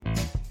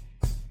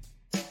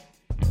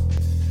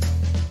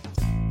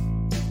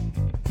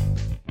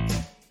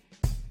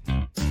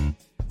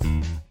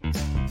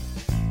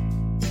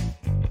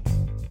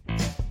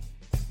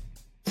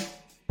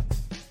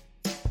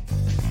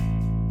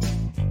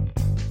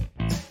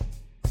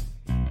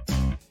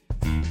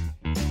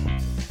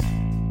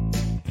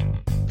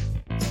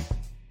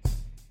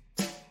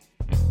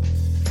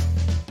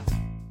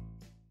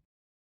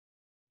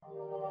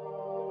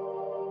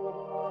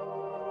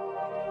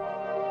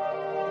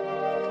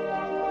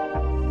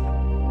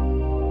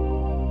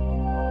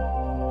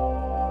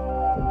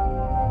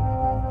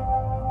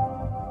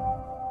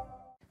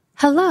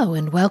Hello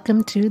and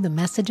welcome to the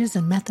Messages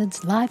and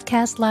Methods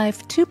Livecast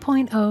Live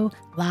 2.0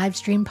 live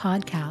stream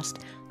podcast,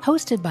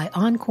 hosted by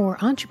Encore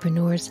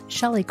entrepreneurs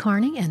Shelley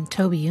Carney and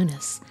Toby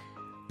Younis.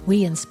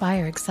 We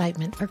inspire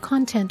excitement for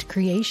content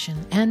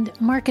creation and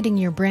marketing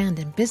your brand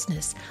and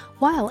business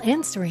while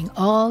answering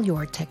all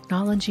your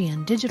technology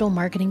and digital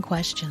marketing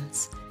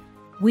questions.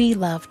 We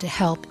love to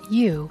help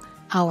you,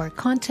 our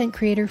content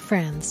creator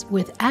friends,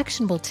 with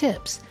actionable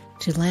tips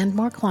to land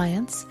more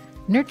clients,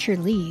 nurture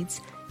leads,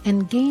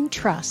 and gain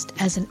trust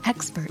as an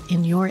expert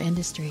in your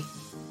industry.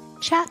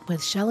 Chat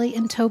with Shelley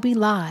and Toby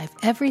live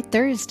every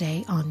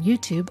Thursday on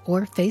YouTube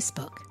or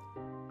Facebook.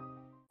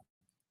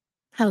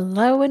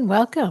 Hello and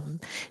welcome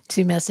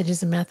to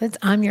Messages and Methods.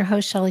 I'm your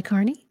host, Shelley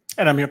Carney.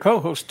 And I'm your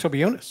co-host, Toby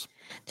Younis.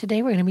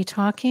 Today we're going to be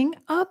talking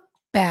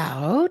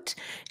about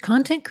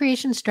content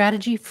creation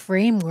strategy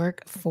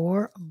framework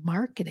for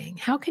marketing.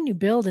 How can you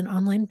build an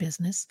online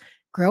business,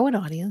 grow an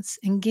audience,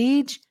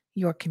 engage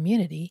your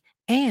community,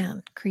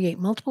 and create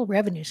multiple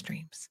revenue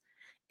streams?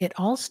 It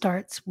all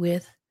starts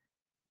with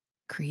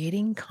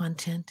creating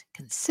content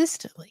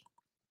consistently.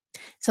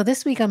 So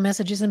this week on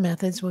Messages and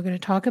Methods, we're going to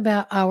talk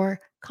about our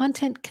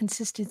content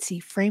consistency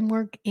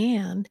framework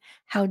and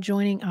how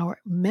joining our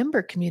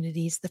member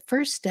community is the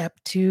first step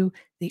to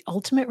the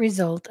ultimate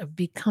result of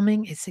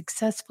becoming a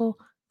successful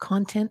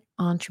content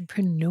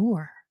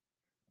entrepreneur.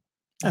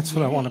 That's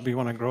what I want to be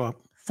when I grow up.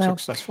 So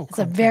successful. It's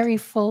a very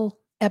full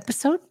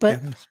episode,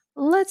 but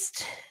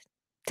let's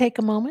take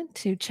a moment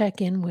to check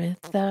in with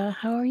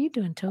how are you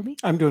doing, Toby?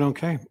 I'm doing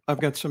okay.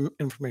 I've got some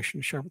information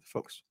to share with the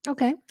folks.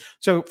 Okay.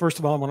 So first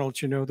of all, I want to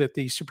let you know that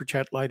the Super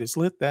Chat light is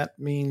lit. That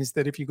means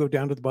that if you go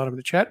down to the bottom of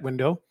the chat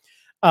window,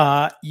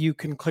 you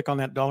can click on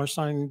that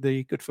 $sign.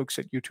 The good folks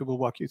at YouTube will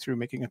walk you through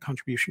making a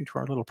contribution to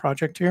our little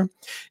project here.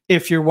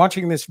 If you're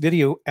watching this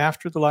video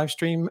after the live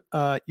stream,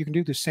 you can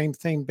do the same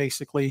thing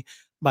basically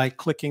by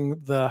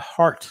clicking the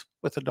heart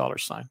with the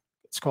 $sign.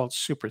 It's called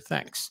Super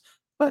Thanks,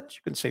 but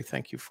you can say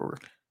thank you for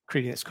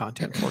creating this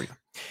content for you.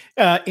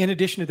 In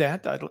addition to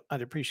that,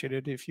 I'd appreciate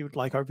it if you'd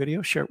like our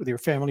video, share it with your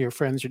family, your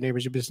friends, your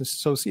neighbors, your business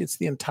associates,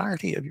 the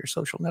entirety of your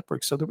social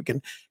network so that we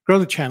can grow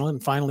the channel.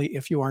 And finally,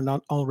 if you are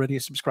not already a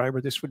subscriber,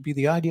 this would be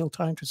the ideal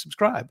time to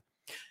subscribe.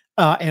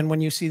 And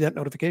when you see that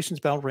notifications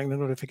bell, ring the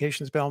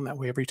notifications bell. And that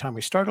way, every time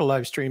we start a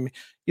live stream,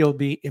 you'll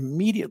be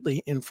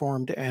immediately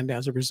informed and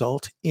as a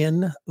result,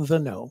 in the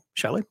know.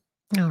 Shelley?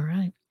 All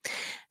right.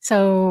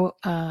 So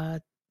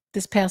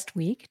this past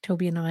week,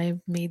 Toby and I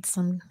have made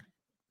some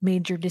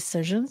major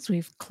decisions.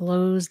 We've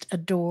closed a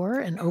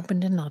door and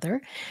opened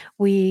another.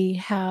 We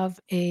have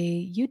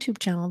a YouTube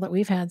channel that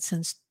we've had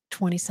since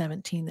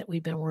 2017 that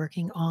we've been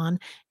working on,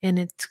 and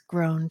it's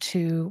grown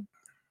to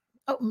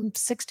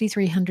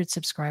 6,300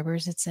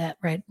 subscribers it's at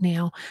right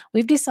now.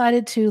 We've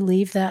decided to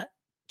leave that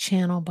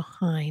channel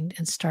behind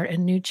and start a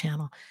new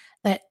channel.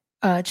 That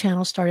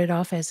channel started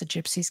off as a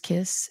Gypsy's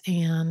Kiss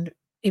and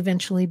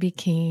eventually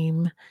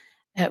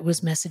it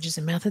was Messages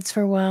and Methods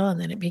for a while, and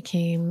then it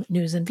became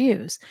News and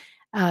Views.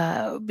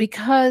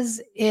 Because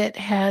it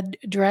had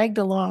dragged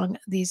along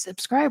these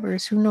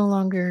subscribers who no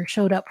longer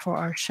showed up for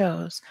our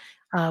shows,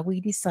 we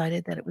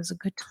decided that it was a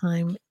good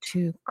time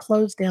to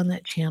close down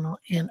that channel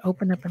and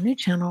open up a new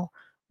channel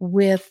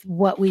with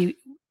what we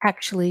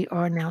actually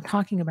are now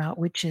talking about,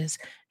 which is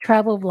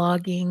travel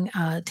vlogging,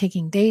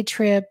 taking day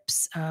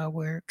trips.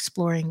 We're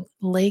exploring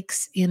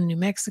lakes in New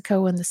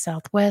Mexico in the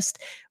Southwest.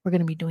 We're going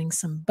to be doing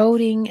some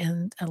boating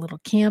and a little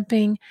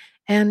camping.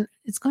 And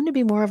it's going to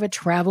be more of a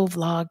travel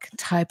vlog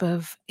type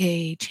of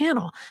a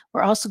channel.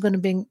 We're also going to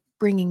be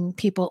bringing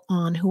people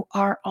on who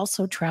are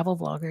also travel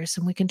vloggers,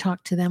 and we can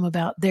talk to them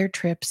about their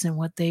trips and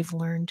what they've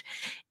learned.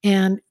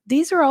 And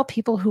these are all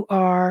people who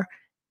are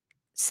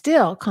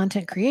still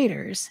content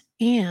creators,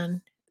 and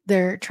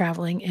they're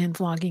traveling and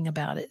vlogging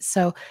about it.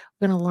 So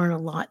we're going to learn a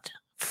lot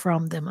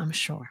from them, I'm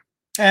sure.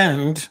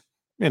 And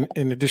in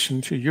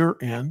addition to your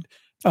end,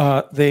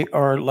 they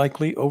are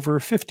likely over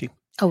 50.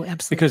 Oh,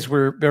 absolutely. Because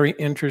we're very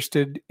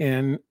interested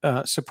in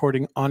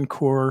supporting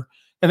Encore,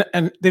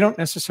 and they don't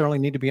necessarily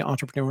need to be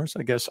entrepreneurs,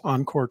 I guess,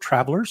 Encore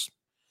travelers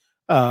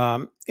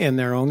in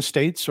their own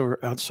states or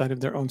outside of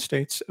their own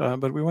states.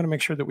 But we want to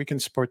make sure that we can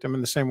support them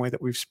in the same way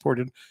that we've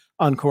supported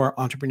Encore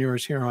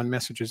entrepreneurs here on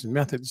Messages and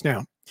Methods.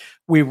 Now,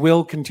 we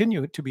will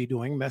continue to be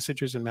doing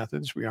Messages and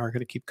Methods. We are going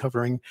to keep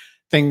covering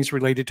things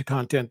related to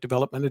content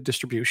development and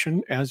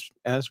distribution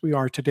as we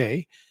are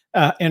today.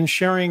 And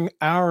sharing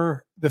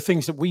the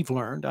things that we've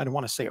learned. I don't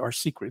want to say our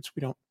secrets.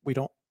 We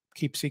don't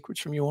keep secrets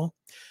from you all.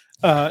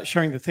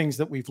 Sharing the things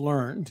that we've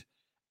learned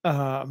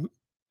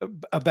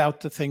about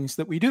the things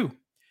that we do.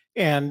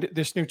 And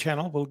this new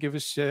channel will give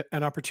us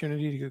an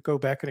opportunity to go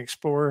back and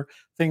explore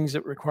things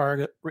that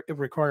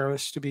require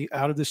us to be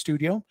out of the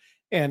studio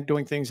and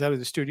doing things out of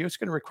the studio. It's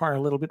going to require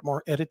a little bit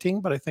more editing,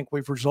 but I think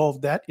we've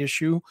resolved that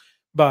issue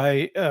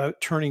by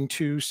turning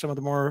to some of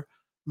the more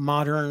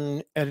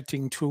modern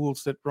editing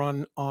tools that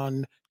run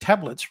on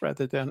tablets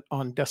rather than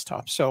on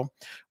desktops. So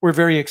we're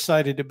very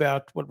excited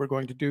about what we're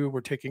going to do.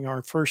 We're taking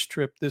our first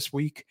trip this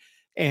week,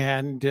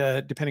 and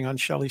depending on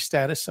Shelley's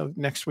status of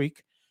next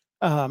week,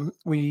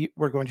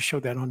 We're going to show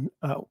that on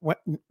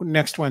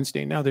next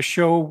Wednesday. Now, the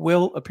show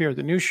will appear,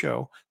 the new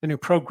show, the new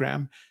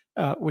program,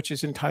 which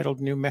is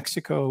entitled New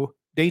Mexico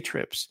Day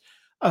Trips,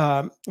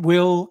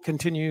 will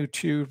continue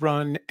to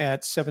run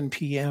at 7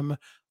 p.m.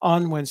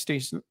 on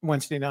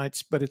Wednesday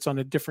nights, but it's on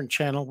a different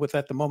channel with,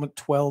 at the moment,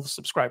 12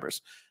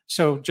 subscribers.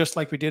 So just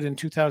like we did in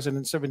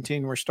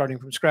 2017, we're starting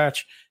from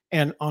scratch.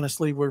 And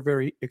honestly, we're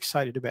very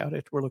excited about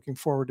it. We're looking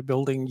forward to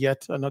building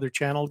yet another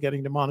channel,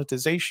 getting to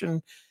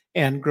monetization,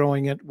 and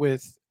growing it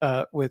with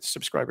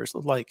subscribers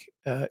like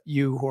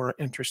you who are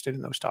interested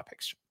in those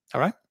topics.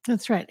 All right.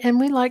 That's right. And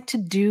we like to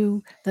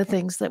do the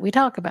things that we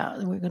talk about.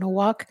 And we're going to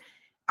walk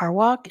our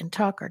walk and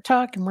talk our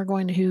talk. And we're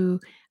going to,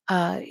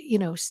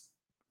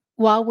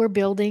 while we're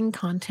building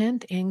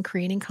content and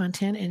creating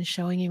content and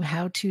showing you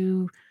how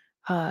to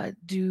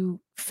do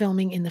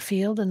filming in the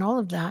field and all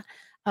of that,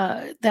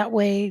 that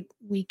way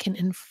we can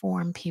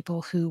inform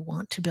people who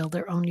want to build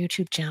their own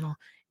YouTube channel,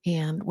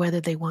 and whether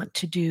they want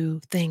to do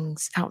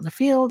things out in the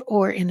field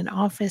or in an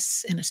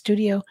office, in a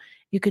studio,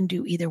 you can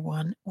do either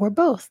one or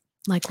both,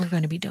 like we're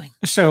going to be doing.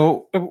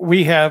 So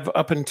we have,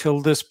 up until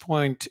this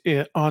point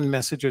on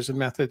Messages and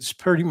Methods,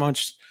 pretty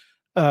much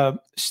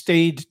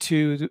stayed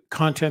to the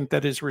content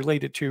that is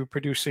related to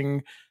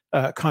producing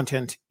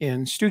content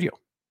in studio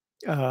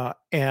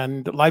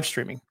and live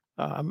streaming,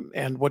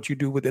 and what you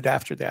do with it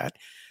after that.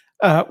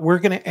 We're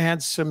going to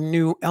add some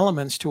new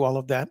elements to all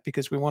of that,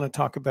 because we want to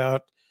talk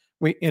about,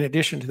 in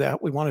addition to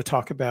that, we want to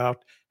talk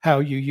about how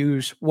you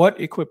use,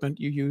 what equipment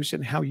you use,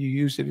 and how you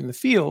use it in the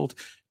field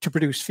to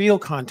produce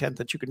field content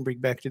that you can bring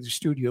back to the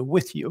studio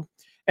with you,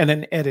 and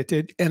then edit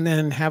it, and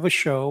then have a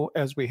show,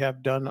 as we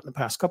have done on the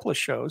past couple of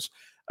shows,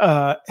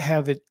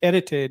 have it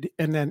edited,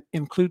 and then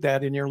include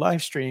that in your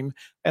live stream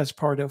as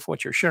part of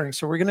what you're sharing.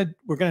 So we're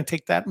gonna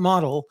take that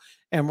model,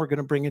 and we're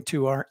gonna bring it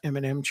to our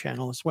M&M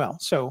channel as well.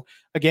 So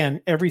again,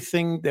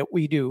 everything that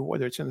we do,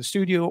 whether it's in the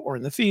studio or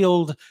in the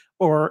field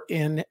or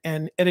in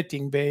an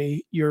editing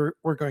bay,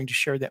 we're going to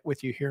share that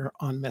with you here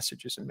on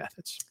Messages and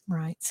Methods.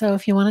 Right. So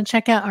if you want to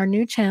check out our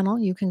new channel,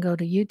 you can go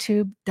to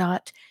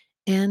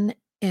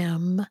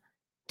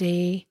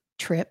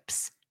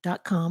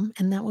youtube.nmdaytrips.com,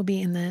 and that will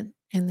be in the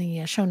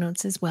show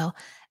notes as well.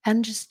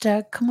 And just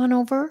come on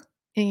over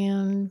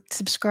and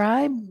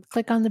subscribe,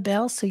 click on the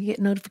bell so you get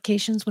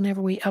notifications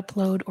whenever we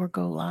upload or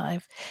go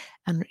live,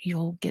 and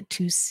you'll get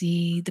to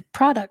see the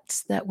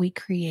products that we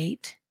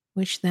create,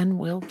 which then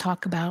we'll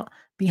talk about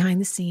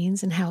behind the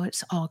scenes and how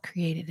it's all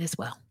created as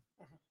well.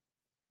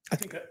 I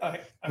think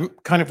I'm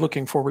kind of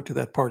looking forward to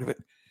that part of it,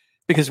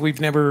 because we've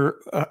never,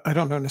 I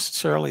don't know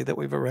necessarily that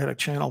we've ever had a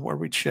channel where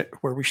we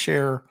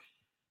share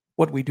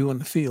what we do in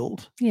the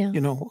field. Yeah.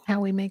 You know,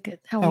 how we make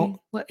it,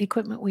 what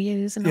equipment we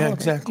use, and yeah, all of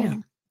exactly. it.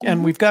 Yeah.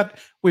 And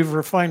we've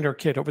refined our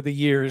kit over the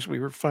years. We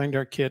refined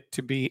our kit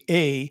to be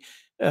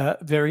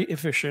very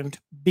efficient,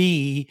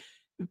 B,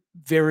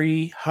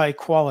 very high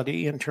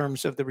quality in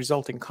terms of the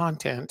resulting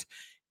content,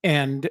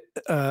 and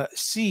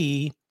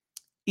C,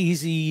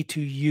 easy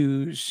to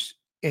use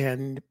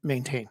and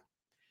maintain.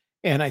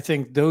 And I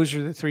think those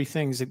are the three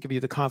things that give you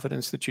the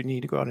confidence that you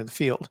need to go out in the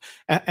field.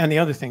 And the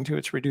other thing too,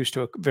 it's reduced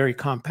to a very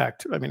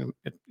compact. I mean,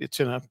 it's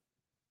in a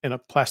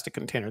plastic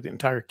container. The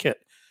entire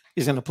kit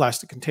is in a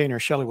plastic container.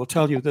 Shelley will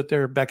tell you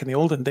that back in the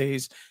olden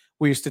days,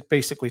 we used to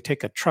basically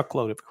take a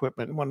truckload of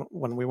equipment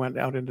when we went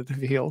out into the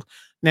field.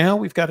 Now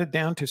we've got it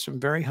down to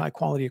some very high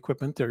quality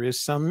equipment. There is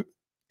some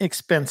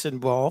expense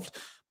involved,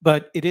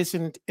 but it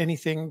isn't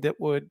anything that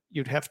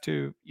you'd have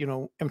to,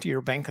 empty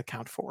your bank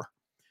account for.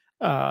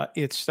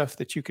 It's stuff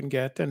that you can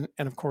get. And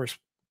of course,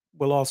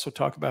 we'll also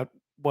talk about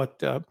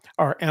what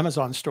our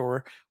Amazon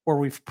store, where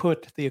we've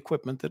put the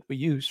equipment that we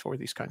use for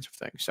these kinds of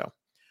things. So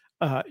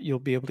you'll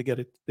be able to get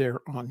it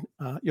there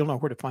you'll know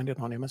where to find it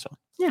on Amazon.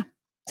 Yeah.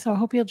 So I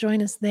hope you'll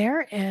join us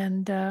there,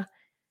 and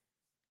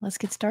let's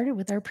get started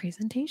with our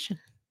presentation.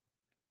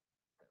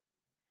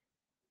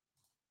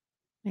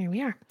 There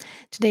we are.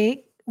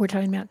 Today, we're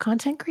talking about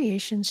content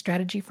creation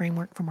strategy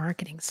framework for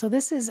marketing. So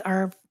this is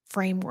our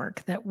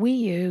framework that we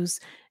use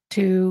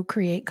to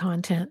create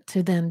content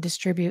to then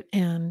distribute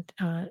and,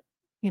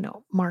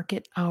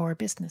 market our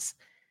business.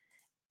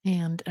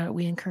 And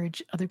we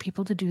encourage other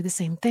people to do the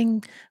same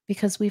thing,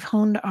 because we've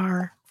honed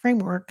our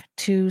framework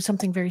to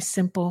something very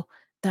simple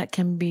that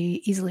can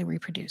be easily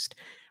reproduced.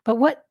 But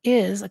what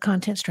is a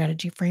content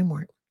strategy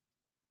framework?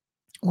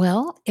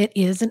 Well, it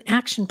is an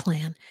action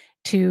plan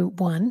to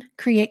 1,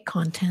 create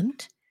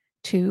content,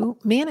 2,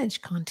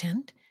 manage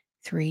content,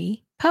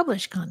 3,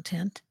 publish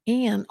content,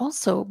 and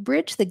also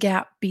bridge the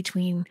gap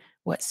between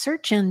what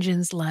search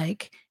engines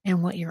like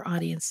and what your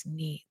audience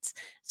needs.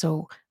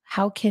 So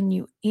how can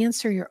you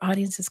answer your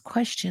audience's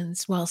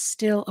questions while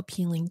still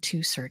appealing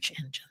to search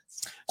engines?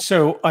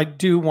 So I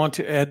do want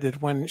to add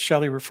that when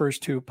Shelley refers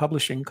to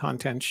publishing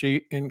content,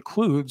 she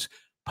includes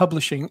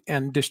publishing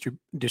and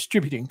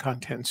distributing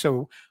content.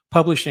 So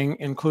publishing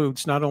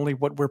includes not only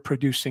what we're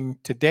producing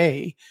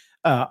today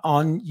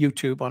on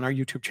YouTube, on our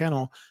YouTube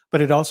channel,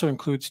 but it also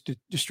includes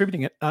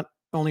distributing it, not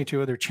only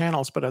to other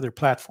channels, but other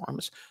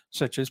platforms,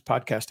 such as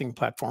podcasting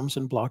platforms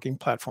and blogging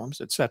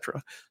platforms,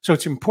 etc. So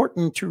it's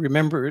important to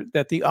remember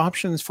that the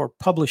options for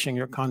publishing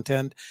your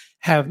content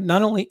have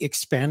not only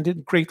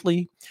expanded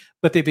greatly,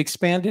 but they've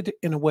expanded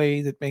in a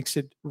way that makes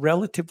it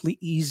relatively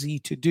easy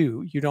to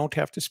do. You don't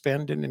have to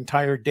spend an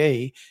entire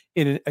day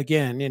in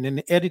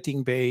an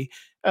editing bay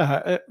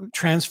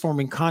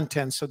transforming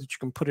content so that you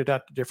can put it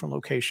out to different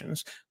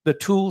locations. The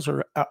tools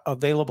are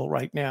available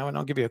right now, and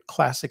I'll give you a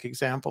classic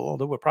example,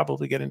 although we'll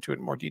probably get into it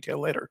in more detail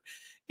later.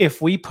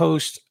 If we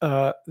post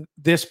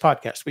this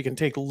podcast, we can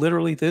take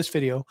literally this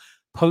video,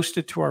 post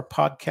it to our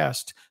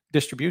podcast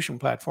distribution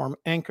platform,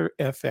 Anchor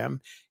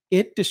FM.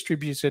 It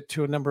distributes it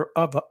to a number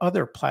of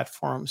other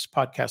platforms,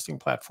 podcasting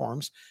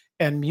platforms,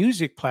 and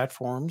music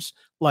platforms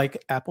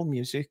like Apple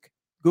Music,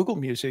 Google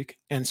Music,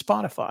 and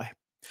Spotify.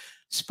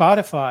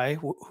 Spotify,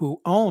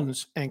 who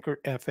owns Anchor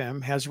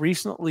FM, has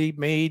recently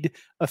made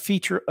a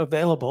feature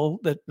available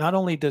that not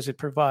only does it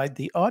provide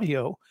the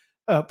audio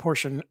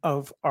portion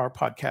of our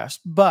podcast,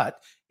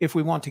 but if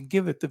we want to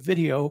give it the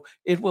video,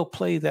 it will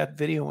play that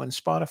video in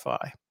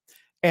Spotify.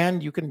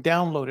 And you can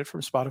download it from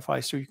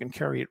Spotify so you can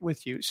carry it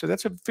with you. So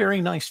that's a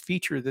very nice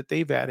feature that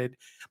they've added,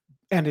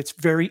 and it's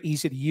very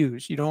easy to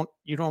use. You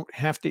don't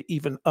have to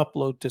even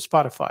upload to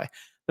Spotify.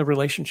 The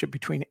relationship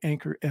between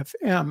Anchor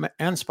FM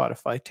and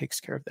Spotify takes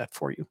care of that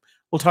for you.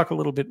 We'll talk a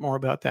little bit more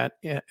about that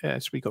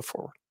as we go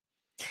forward.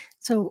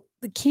 So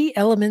the key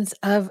elements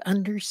of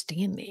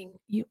understanding,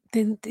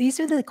 these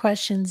are the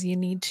questions you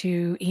need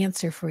to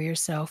answer for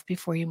yourself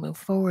before you move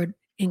forward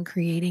in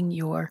creating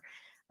your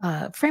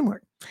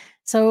framework.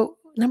 So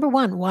number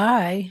one,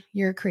 why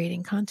you're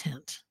creating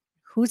content?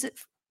 Who's it?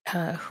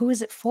 Who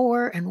is it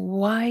for, and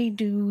why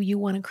do you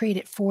want to create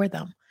it for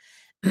them?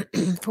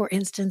 For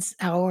instance,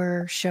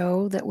 our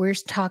show that we're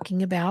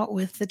talking about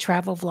with the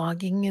travel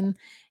vlogging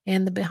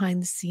and the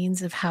behind the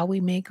scenes of how we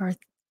make our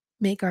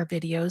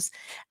videos.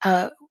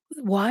 Uh,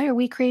 why are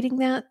we creating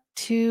that?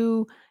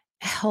 To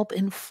help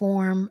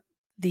inform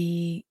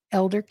the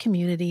elder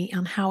community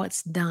on how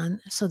it's done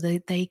so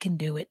that they can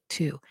do it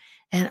too.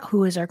 And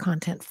who is our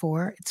content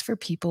for? It's for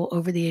people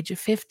over the age of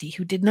 50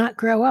 who did not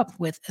grow up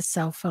with a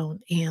cell phone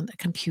and a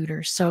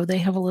computer. So they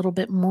have a little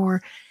bit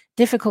more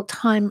difficult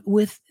time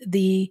with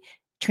the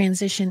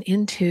transition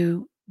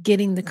into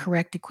getting the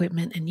correct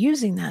equipment and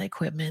using that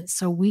equipment.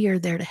 So we are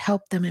there to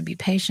help them and be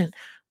patient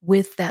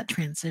with that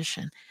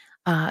transition.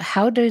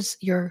 How does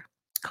your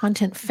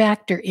content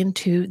factor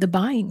into the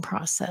buying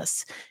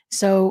process?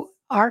 So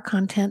our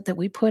content that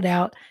we put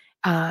out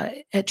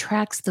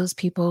attracts those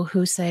people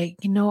who say,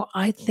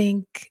 I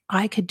think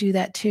I could do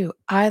that too.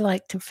 I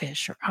like to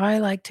fish, or I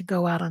like to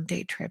go out on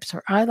day trips,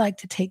 or I like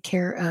to take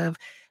care of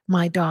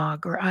my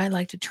dog, or I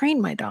like to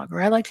train my dog,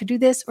 or I like to do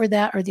this or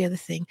that or the other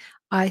thing.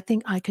 I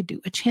think I could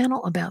do a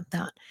channel about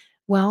that.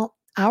 Well,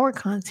 our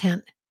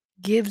content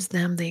gives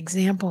them the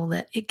example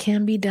that it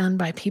can be done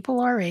by people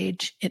our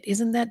age. It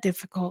isn't that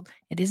difficult.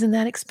 It isn't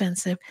that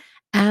expensive.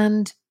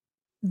 And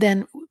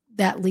then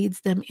that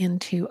leads them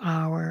into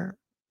our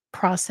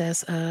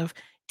process of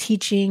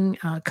teaching,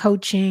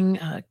 coaching,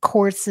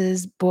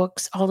 courses,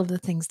 books, all of the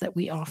things that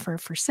we offer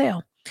for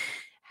sale.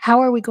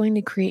 How are we going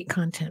to create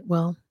content?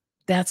 Well,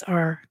 that's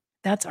our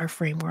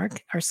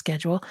framework, our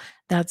schedule.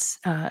 That's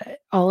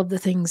all of the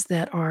things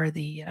that are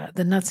the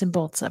nuts and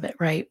bolts of it,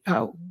 right?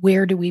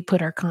 Where do we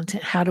put our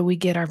content? How do we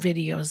get our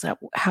videos up?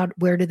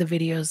 Where do the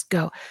videos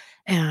go?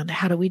 And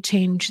how do we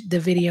change the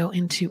video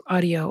into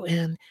audio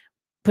and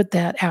put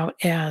that out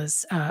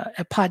as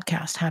a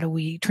podcast? How do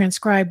we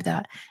transcribe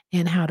that?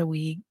 And how do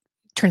we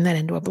turn that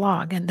into a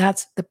blog? And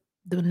that's the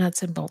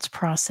nuts and bolts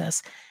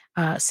process.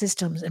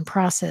 Systems and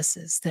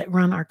processes that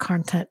run our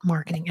content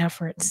marketing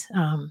efforts.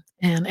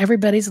 And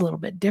everybody's a little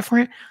bit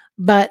different,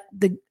 but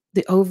the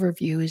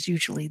overview is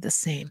usually the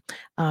same.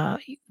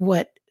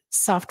 What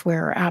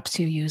software or apps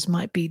you use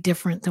might be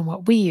different than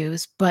what we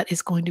use, but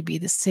it's going to be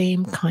the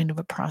same kind of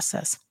a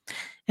process.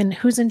 And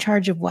who's in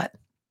charge of what?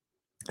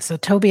 So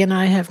Toby and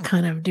I have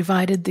kind of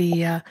divided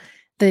the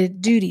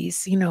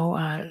duties.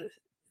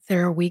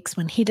 There are weeks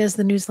when he does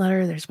the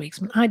newsletter. There's weeks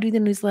when I do the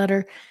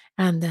newsletter,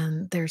 and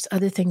then there's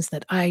other things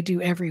that I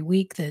do every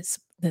week that's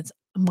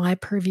my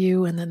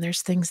purview, and then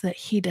there's things that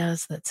he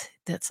does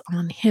that's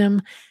on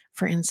him.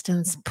 For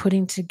instance,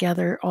 putting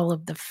together all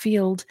of the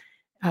field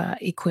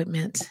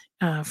equipment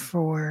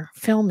for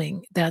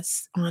filming,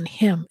 that's on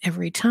him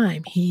every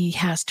time. He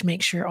has to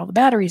make sure all the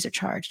batteries are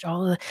charged,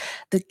 all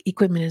the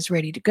equipment is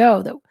ready to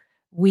go. That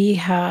we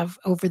have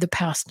over the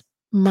past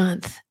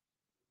month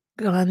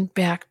gone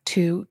back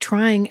to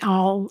trying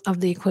all of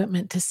the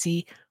equipment to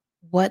see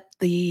what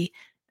the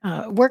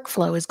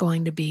workflow is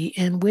going to be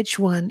and which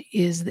one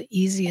is the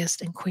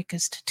easiest and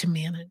quickest to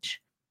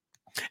manage.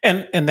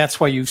 And that's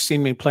why you've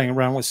seen me playing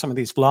around with some of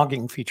these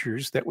vlogging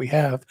features that we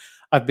have.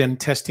 I've been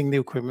testing the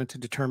equipment to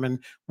determine,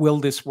 will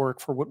this work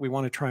for what we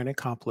want to try and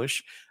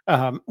accomplish?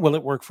 Will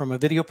it work from a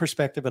video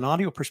perspective, an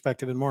audio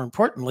perspective, and more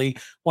importantly,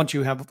 once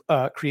you have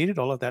created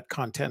all of that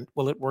content,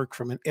 will it work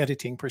from an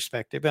editing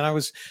perspective?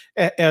 And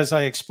as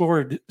I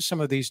explored some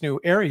of these new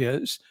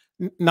areas,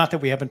 Not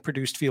that we haven't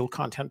produced field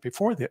content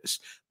before this,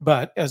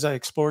 but as I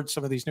explored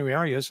some of these new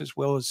areas, as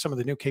well as some of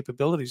the new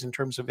capabilities in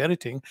terms of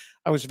editing,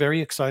 I was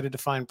very excited to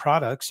find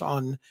products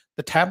on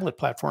the tablet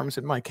platforms,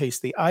 in my case,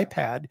 the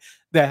iPad,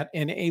 that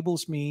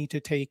enables me to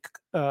take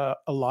a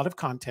lot of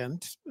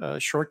content,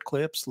 short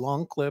clips,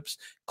 long clips,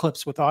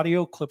 clips with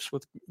audio, clips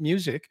with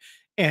music,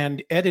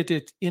 and edit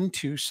it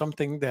into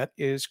something that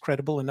is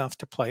credible enough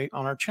to play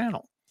on our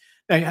channel.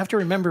 Now you have to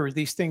remember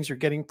these things are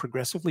getting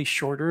progressively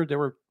shorter. There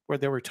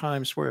were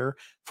times where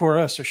for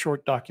us a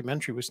short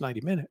documentary was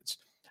 90 minutes.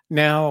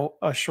 Now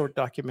a short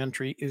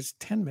documentary is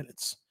 10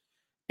 minutes.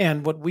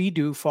 And what we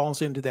do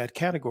falls into that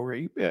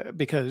category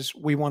because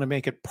we want to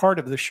make it part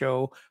of the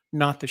show,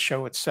 not the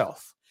show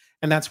itself.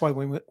 And that's why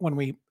when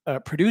we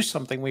produce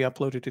something, we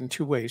upload it in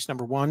two ways.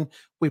 Number one,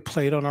 we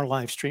play it on our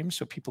live stream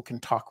so people can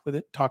talk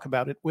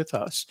about it with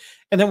us.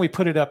 And then we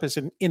put it up as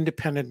an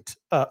independent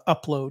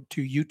upload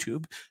to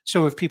YouTube.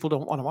 So if people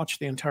don't want to watch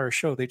the entire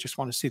show, they just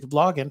want to see the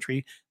blog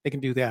entry, they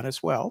can do that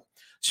as well.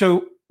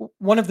 So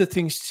one of the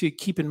things to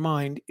keep in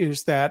mind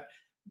is that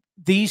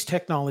these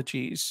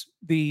technologies,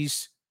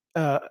 these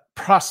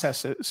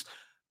processes,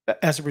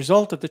 as a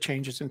result of the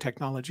changes in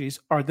technologies,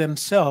 are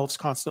themselves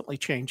constantly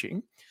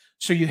changing.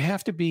 So you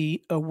have to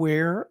be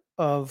aware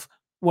of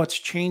what's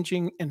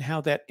changing and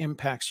how that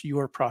impacts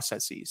your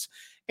processes.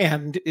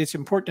 And it's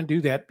important to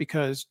do that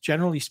because,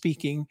 generally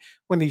speaking,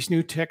 when these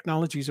new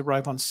technologies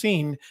arrive on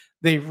scene,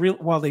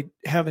 while they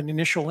have an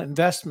initial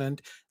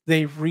investment,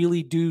 they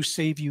really do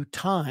save you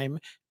time.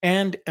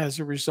 And as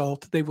a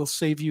result, they will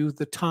save you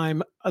the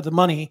time, the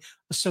money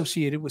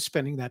associated with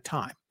spending that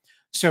time.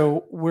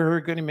 So we're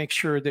going to make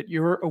sure that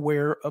you're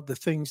aware of the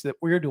things that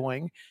we're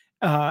doing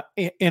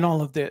in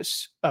all of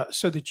this,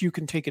 so that you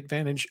can take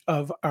advantage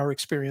of our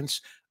experience,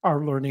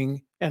 our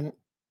learning, and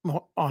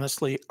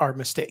honestly, our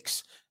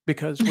mistakes,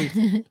 because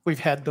we've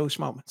had those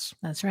moments.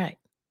 That's right.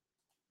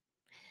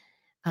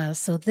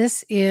 So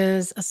this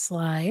is a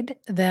slide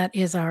that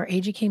is our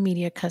AGK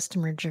Media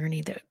customer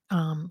journey that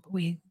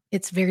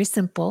it's very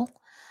simple,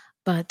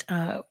 but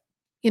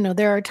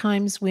there are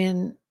times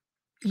when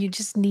you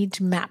just need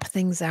to map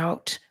things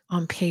out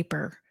on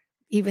paper,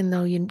 even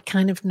though you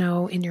kind of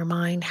know in your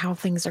mind how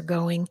things are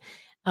going.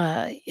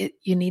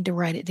 You need to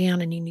write it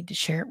down and you need to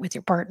share it with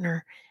your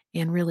partner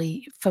and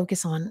really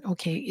focus on,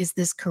 okay, is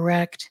this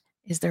correct?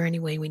 Is there any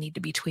way we need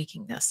to be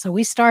tweaking this? So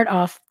we start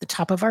off the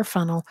top of our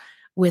funnel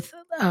with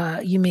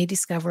you may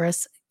discover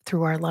us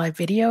through our live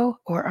video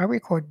or our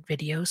recorded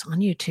videos on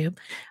YouTube,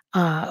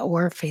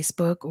 or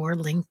Facebook or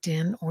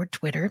LinkedIn or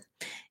Twitter.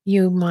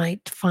 You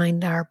might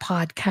find our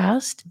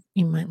podcast.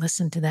 You might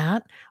listen to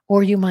that,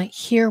 or you might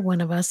hear one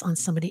of us on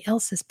somebody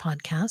else's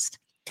podcast.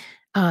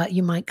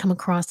 You might come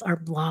across our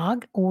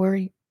blog or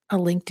a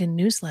LinkedIn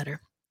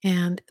newsletter,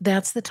 and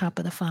that's the top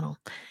of the funnel.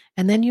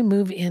 And then you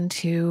move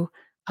into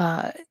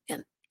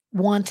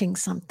wanting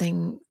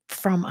something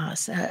from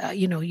us.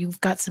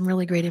 You've got some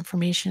really great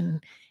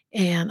information,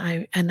 and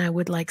I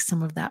would like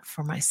some of that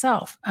for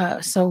myself.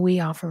 So we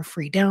offer a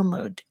free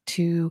download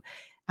to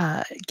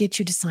get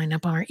you to sign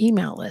up on our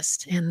email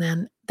list, and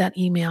then that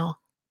email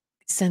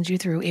sends you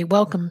through a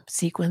welcome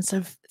sequence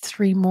of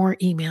 3 more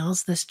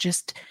emails. That's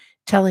just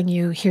telling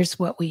you, here's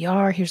what we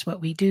are, here's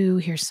what we do,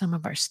 here's some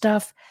of our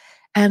stuff.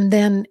 And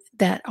then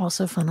that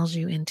also funnels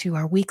you into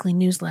our weekly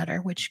newsletter,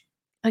 which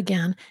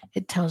again,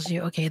 it tells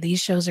you, okay,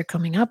 these shows are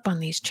coming up on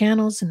these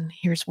channels and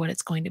here's what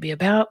it's going to be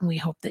about. And we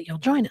hope that you'll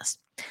join us.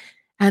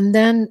 And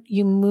then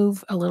you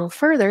move a little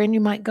further and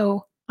you might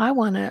go, I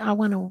want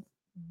to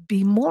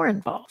be more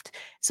involved.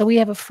 So we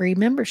have a free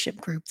membership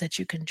group that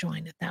you can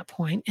join at that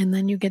point. And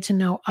then you get to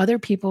know other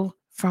people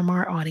from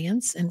our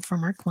audience and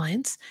from our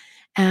clients,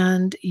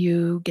 and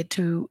you get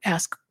to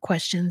ask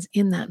questions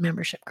in that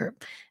membership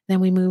group. Then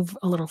we move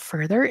a little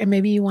further, and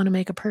maybe you want to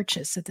make a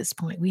purchase at this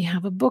point. We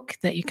have a book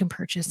that you can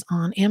purchase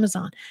on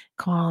Amazon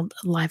called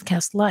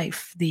Livecast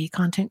Life, the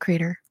Content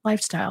Creator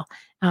Lifestyle.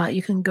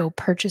 You can go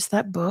purchase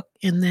that book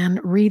and then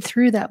read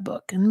through that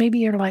book. And maybe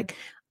you're like,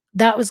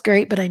 that was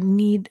great, but I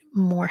need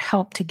more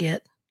help to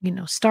get,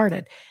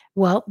 started.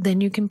 Well, then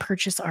you can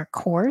purchase our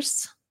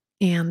course.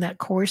 And that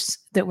course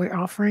that we're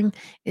offering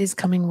is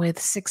coming with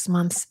 6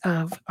 months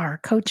of our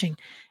coaching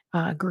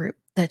group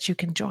that you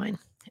can join.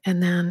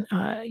 And then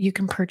you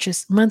can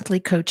purchase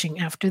monthly coaching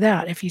after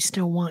that if you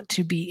still want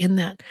to be in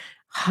that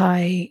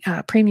high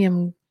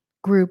premium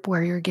group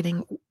where you're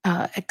getting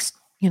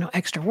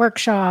extra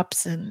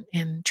workshops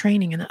and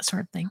training and that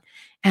sort of thing.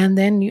 And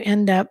then you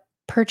end up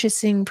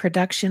purchasing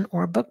production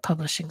or book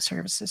publishing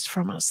services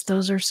from us.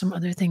 Those are some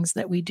other things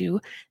that we do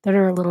that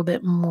are a little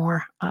bit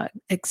more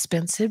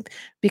expensive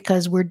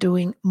because we're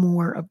doing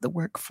more of the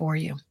work for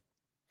you.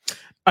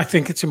 I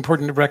think it's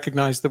important to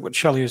recognize that what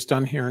Shelley has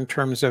done here in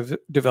terms of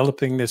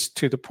developing this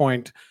to the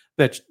point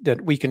that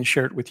we can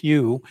share it with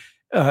you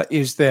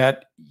is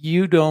that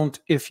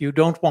if you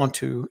don't want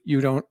to,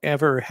 you don't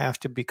ever have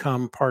to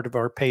become part of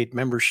our paid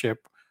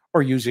membership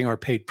or using our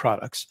paid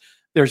products.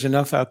 There's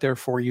enough out there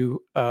for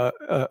you,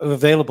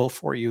 available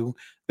for you,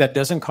 that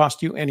doesn't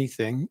cost you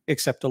anything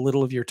except a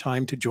little of your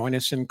time to join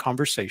us in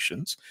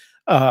conversations,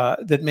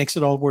 that makes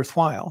it all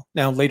worthwhile.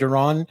 Now, later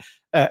on,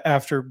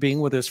 after being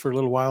with us for a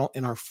little while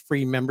in our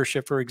free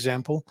membership, for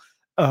example,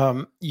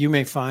 you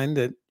may find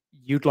that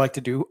you'd like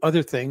to do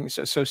other things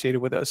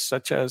associated with us,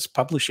 such as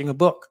publishing a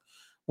book.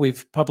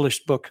 We've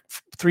published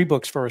 3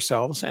 books for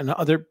ourselves and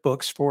other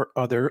books for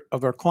other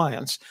of our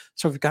clients.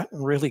 So we've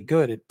gotten really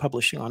good at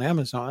publishing on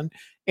Amazon.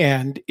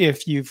 And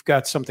if you've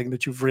got something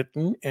that you've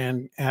written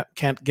and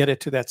can't get it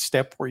to that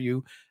step where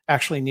you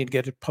actually need to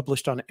get it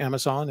published on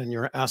Amazon, and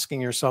you're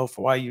asking yourself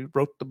why you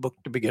wrote the book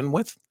to begin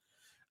with,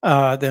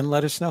 then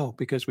let us know,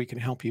 because we can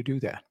help you do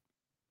that.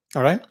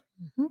 All right.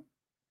 Mhm.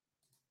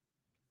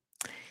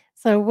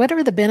 So, what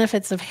are the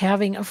benefits of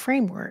having a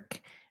framework?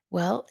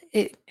 Well,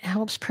 it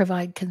helps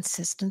provide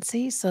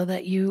consistency so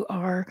that you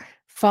are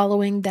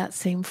following that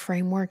same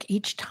framework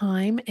each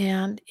time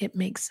and it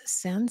makes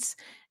sense.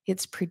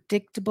 It's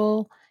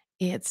predictable.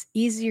 It's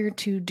easier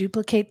to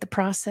duplicate the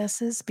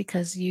processes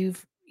because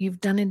you've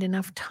done it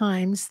enough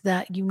times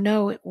that you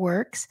know it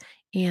works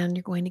and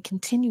you're going to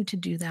continue to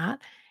do that.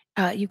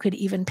 You could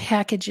even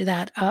package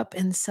that up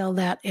and sell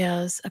that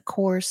as a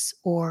course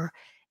or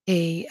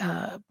a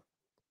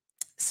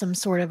some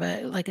sort of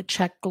a like a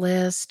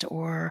checklist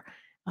or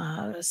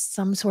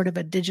some sort of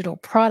a digital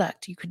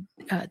product. You could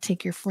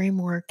take your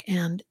framework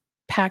and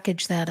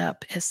package that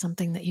up as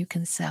something that you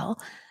can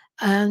sell.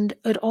 And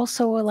it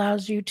also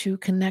allows you to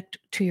connect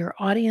to your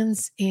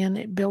audience and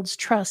it builds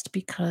trust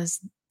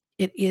because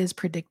it is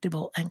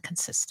predictable and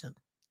consistent.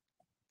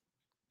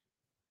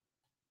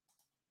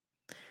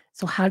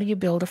 So, how do you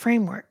build a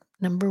framework?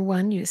 Number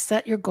one, you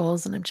set your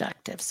goals and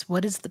objectives.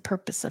 What is the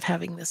purpose of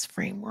having this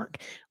framework?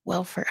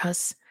 Well, for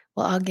us,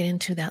 well, I'll get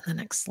into that in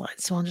the next slide.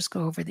 So, I'll just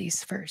go over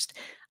these first.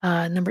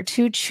 Number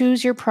two,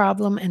 choose your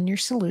problem and your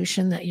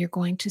solution that you're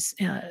going to,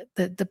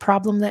 the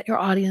problem that your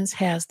audience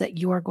has that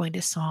you are going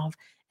to solve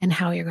and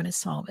how you're going to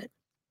solve it.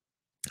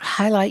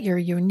 Highlight your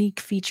unique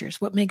features.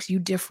 What makes you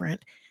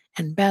different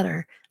and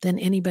better than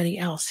anybody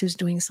else who's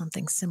doing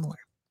something similar?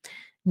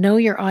 Know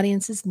your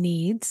audience's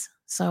needs.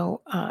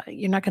 So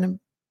you're not going to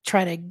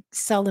try to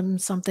sell them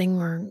something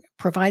or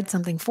provide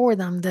something for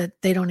them that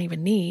they don't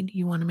even need.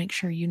 You want to make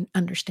sure you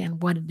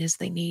understand what it is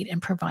they need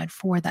and provide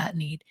for that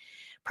need.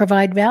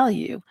 Provide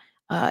value.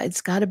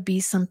 It's got to be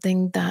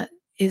something that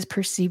is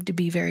perceived to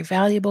be very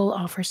valuable,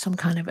 offer some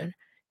kind of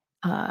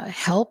a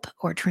help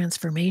or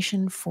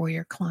transformation for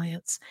your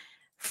clients.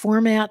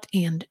 Format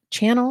and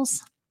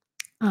channels.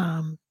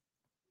 Um,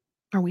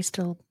 are we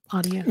still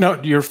audio? No,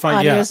 you're fine.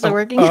 Audio Yeah. still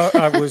working?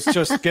 I was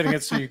just getting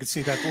it so you could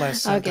see that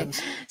last Okay.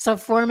 sentence. So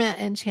format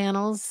and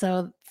channels.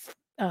 So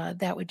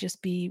that would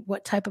just be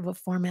what type of a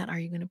format are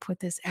you going to put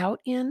this out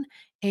in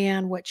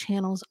and what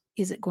channels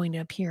is it going to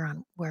appear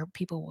on where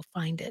people will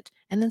find it?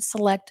 And then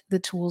select the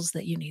tools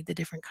that you need, the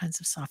different kinds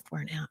of software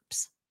and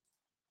apps.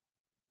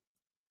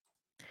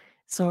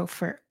 So,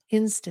 for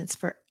instance,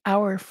 for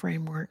our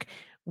framework,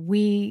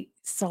 we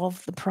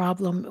solve the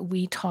problem.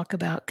 We talk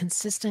about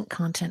consistent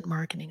content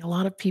marketing. A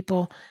lot of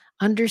people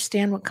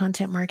understand what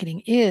content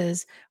marketing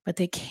is, but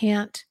they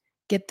can't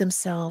get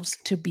themselves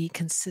to be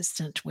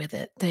consistent with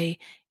it. They,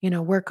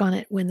 work on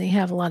it when they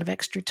have a lot of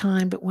extra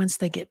time, but once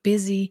they get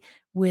busy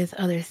with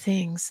other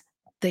things,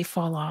 they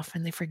fall off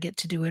and they forget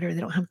to do it or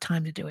they don't have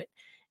time to do it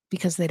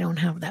because they don't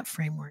have that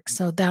framework.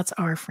 So that's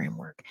our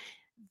framework.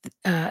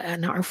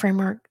 And our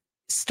framework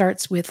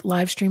starts with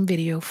live stream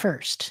video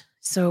first.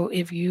 So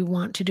if you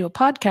want to do a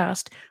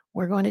podcast,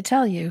 we're going to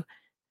tell you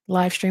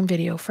live stream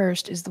video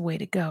first is the way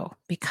to go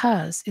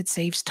because it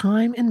saves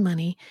time and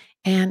money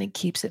and it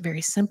keeps it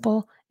very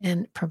simple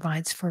and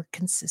provides for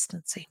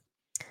consistency.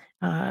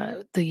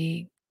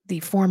 The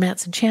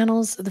formats and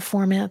channels, the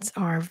formats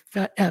are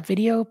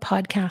video,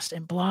 podcast,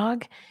 and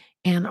blog,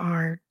 and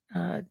our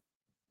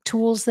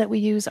tools that we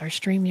use are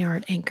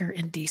StreamYard, Anchor,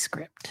 and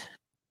Descript.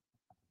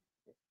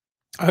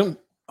 I don't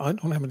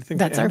have anything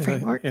to That's our add to that.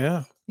 framework.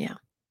 Yeah. Yeah.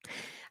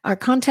 Our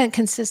content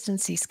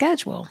consistency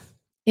schedule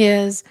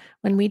is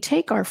when we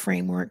take our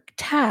framework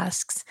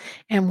tasks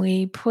and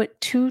we put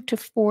 2 to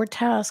 4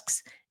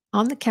 tasks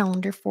on the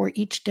calendar for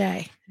each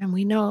day. And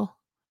we know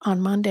on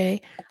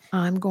Monday,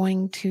 I'm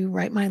going to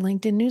write my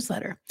LinkedIn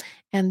newsletter.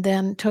 And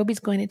then Toby's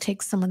going to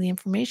take some of the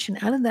information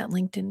out of that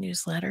LinkedIn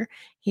newsletter.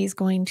 He's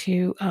going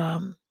to,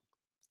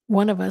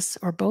 one of us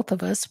or both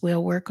of us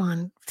will work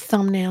on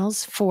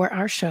thumbnails for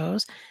our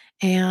shows.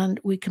 And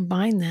we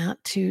combine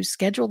that to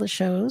schedule the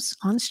shows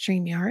on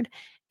StreamYard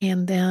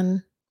and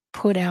then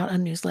put out a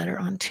newsletter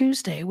on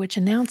Tuesday, which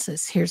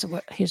announces here's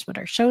what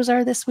our shows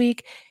are this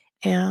week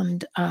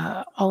and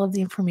all of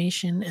the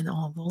information and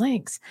all the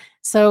links.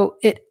 So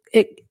it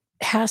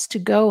has to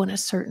go in a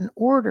certain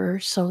order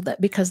so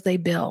that because they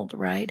build,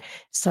 right?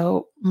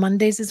 So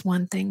Mondays is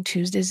one thing,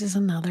 Tuesdays is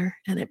another,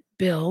 and it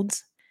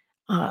builds.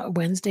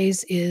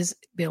 Wednesdays is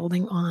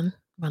building on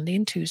Monday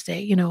and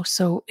Tuesday,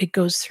 so it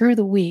goes through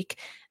the week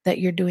that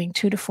you're doing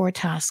 2 to 4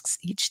 tasks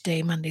each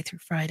day, Monday through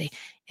Friday.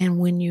 And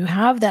when you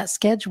have that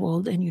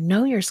scheduled and you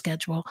know your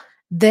schedule,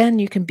 then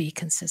you can be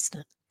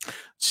consistent.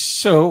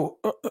 So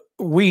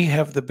we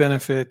have the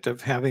benefit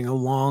of having a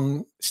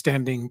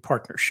long-standing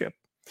partnership.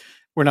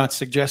 We're not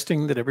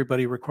suggesting that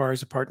everybody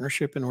requires a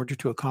partnership in order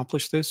to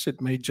accomplish this.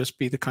 It may just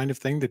be the kind of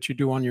thing that you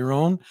do on your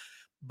own.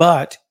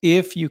 But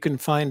if you can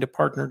find a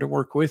partner to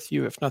work with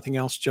you, if nothing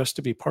else, just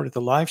to be part of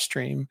the live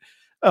stream,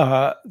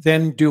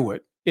 then do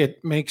it.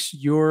 It makes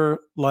your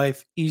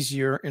life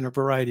easier in a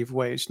variety of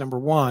ways. Number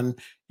one,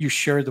 you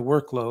share the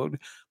workload,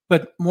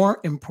 but more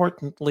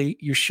importantly,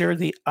 you share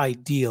the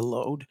idea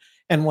load.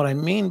 And what I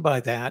mean by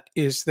that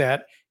is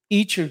that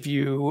each of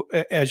you,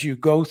 as you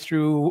go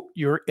through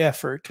your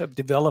effort of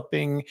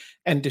developing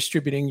and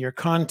distributing your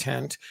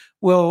content,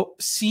 will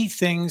see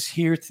things,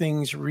 hear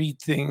things, read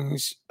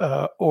things,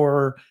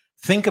 or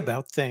think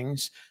about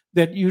things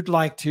that you'd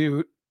like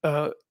to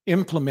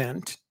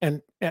implement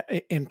and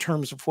in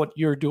terms of what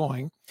you're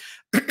doing.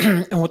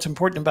 And what's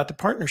important about the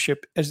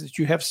partnership is that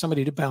you have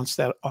somebody to bounce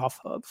that off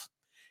of,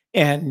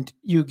 and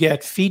you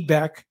get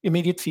feedback,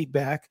 immediate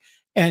feedback,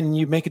 and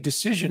you make a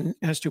decision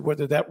as to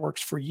whether that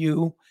works for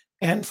you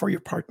and for your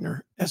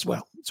partner as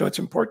well. So it's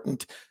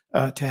important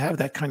to have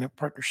that kind of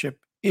partnership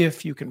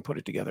if you can put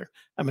it together.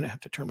 I'm going to have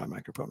to turn my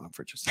microphone on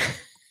for just a second.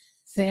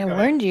 See, I Go ahead.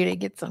 warned you to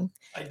get some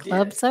I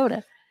club did.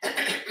 soda.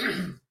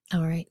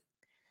 All right.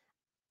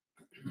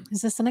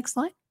 Is this the next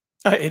slide?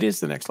 It is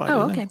the next slide.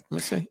 Oh, isn't it? okay. Let me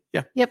see.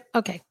 Yeah. Yep.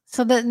 Okay.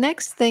 So the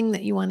next thing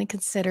that you want to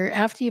consider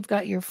after you've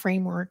got your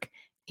framework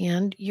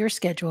and your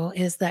schedule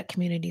is that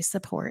community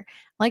support.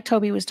 Like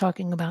Toby was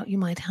talking about, you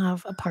might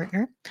have a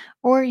partner,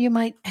 or you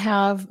might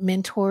have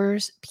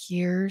mentors,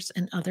 peers,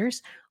 and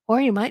others, or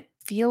you might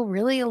feel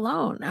really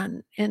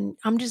alone. And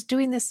I'm just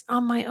doing this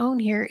on my own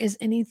here. Is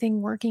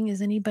anything working?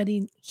 Is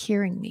anybody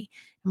hearing me?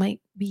 I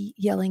might be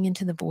yelling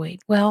into the void.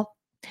 Well,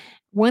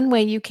 one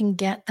way you can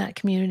get that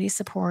community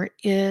support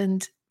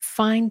and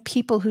find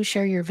people who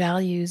share your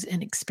values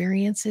and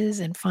experiences,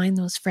 and find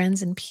those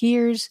friends and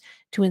peers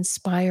to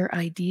inspire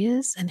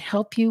ideas and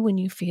help you when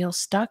you feel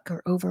stuck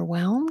or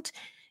overwhelmed,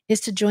 is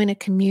to join a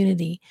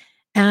community.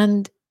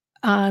 And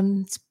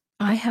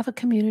I have a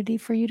community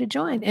for you to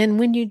join. And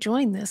when you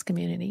join this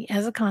community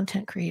as a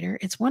content creator,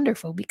 it's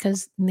wonderful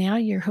because now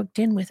you're hooked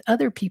in with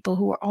other people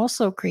who are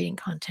also creating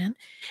content,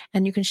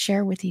 and you can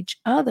share with each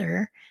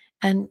other,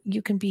 and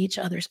you can be each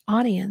other's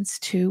audience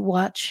to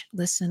watch,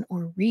 listen,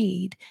 or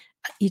read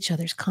each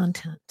other's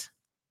content.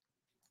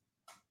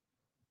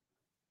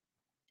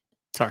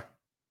 Sorry.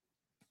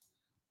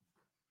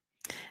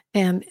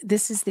 And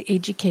this is the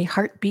AGK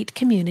Heartbeat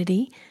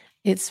community.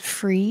 It's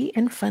free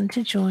and fun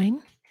to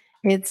join.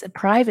 It's a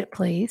private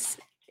place,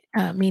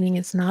 meaning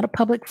it's not a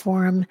public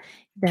forum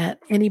that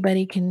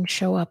anybody can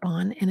show up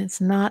on, and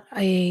it's not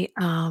a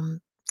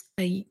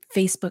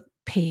Facebook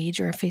page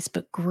or a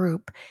Facebook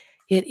group.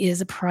 It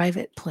is a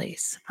private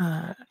place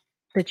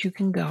that you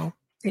can go.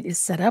 It is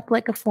set up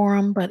like a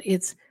forum, but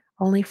it's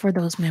only for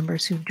those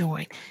members who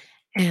join.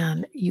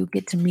 And you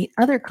get to meet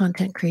other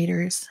content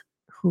creators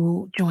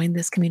who join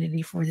this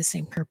community for the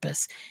same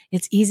purpose.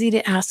 It's easy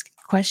to ask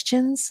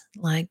questions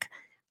like,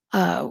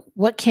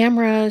 what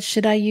camera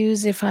should I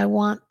use if I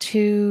want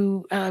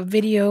to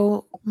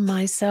video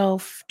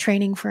myself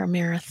training for a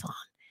marathon?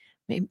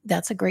 Maybe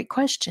that's a great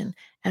question.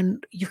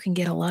 And you can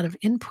get a lot of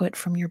input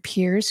from your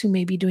peers who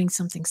may be doing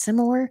something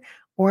similar,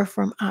 or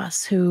from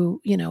us who,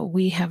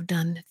 we have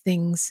done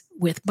things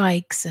with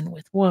bikes and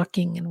with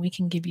walking, and we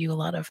can give you a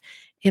lot of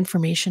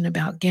information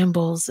about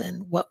gimbals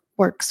and what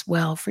works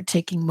well for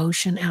taking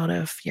motion out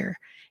of your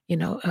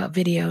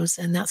videos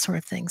and that sort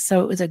of thing.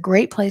 So it was a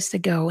great place to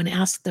go and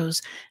ask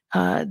those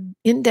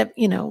in-depth,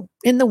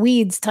 in the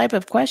weeds type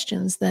of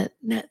questions that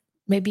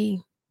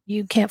maybe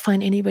you can't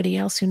find anybody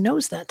else who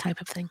knows that type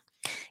of thing.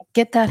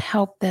 Get that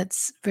help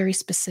that's very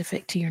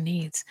specific to your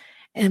needs.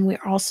 And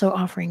we're also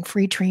offering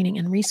free training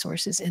and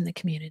resources in the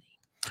community.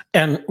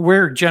 And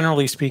we're,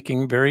 generally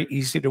speaking, very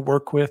easy to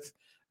work with.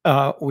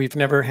 We've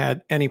never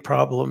had any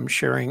problem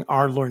sharing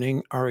our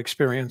learning, our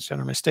experience, and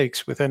our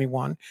mistakes with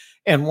anyone.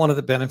 And one of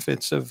the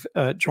benefits of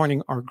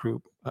joining our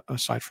group,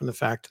 aside from the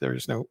fact there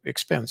is no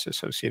expense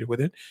associated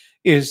with it,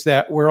 is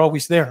that we're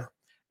always there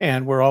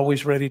and we're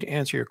always ready to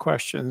answer your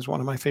questions. One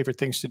of my favorite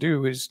things to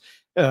do is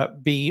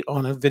be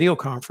on a video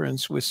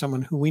conference with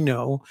someone who we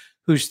know,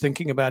 who's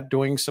thinking about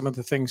doing some of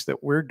the things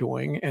that we're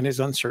doing and is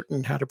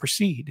uncertain how to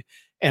proceed.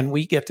 And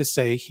we get to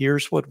say,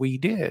 here's what we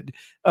did,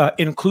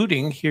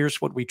 including here's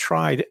what we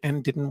tried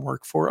and didn't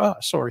work for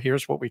us, or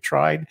here's what we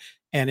tried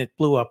and it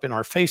blew up in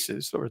our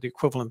faces, or the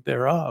equivalent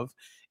thereof.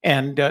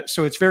 And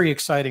so it's very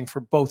exciting for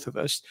both of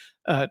us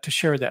to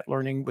share that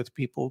learning with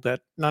people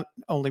that not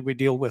only we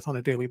deal with on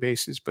a daily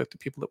basis, but the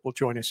people that will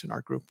join us in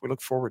our group. We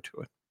look forward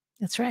to it.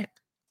 That's right.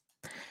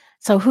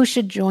 So who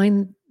should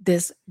join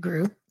this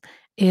group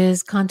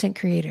is content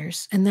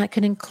creators, and that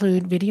could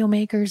include video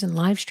makers and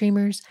live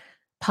streamers,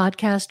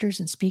 podcasters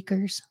and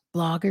speakers,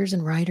 bloggers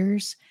and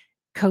writers,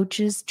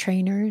 coaches,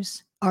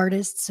 trainers,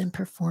 artists, and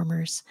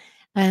performers.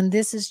 And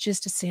this is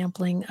just a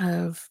sampling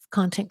of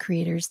content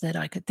creators that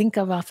I could think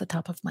of off the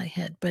top of my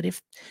head. But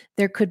if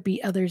there could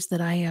be others that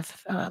I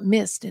have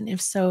missed, and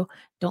if so,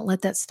 don't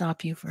let that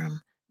stop you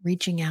from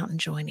reaching out and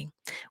joining.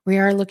 We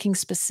are looking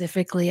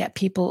specifically at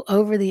people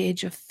over the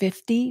age of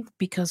 50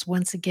 because,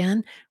 once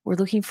again, we're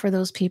looking for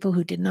those people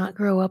who did not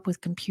grow up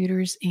with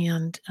computers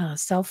and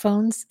cell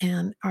phones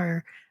and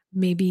are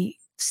maybe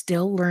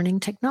still learning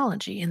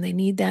technology, and they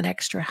need that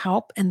extra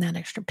help and that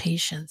extra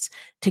patience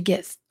to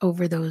get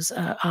over those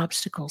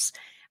obstacles.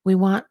 We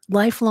want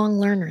lifelong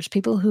learners,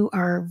 people who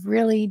are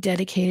really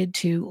dedicated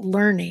to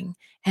learning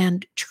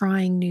and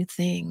trying new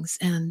things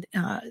and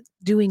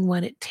doing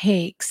what it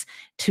takes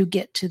to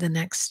get to the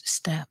next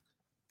step.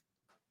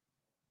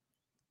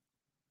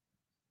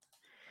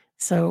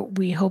 So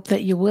we hope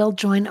that you will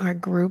join our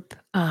group,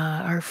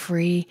 our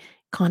free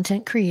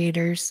content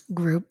creators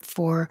group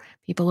for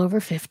people over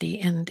 50,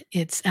 and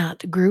it's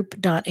at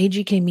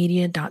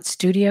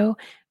group.agkmedia.studio.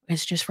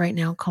 It's just right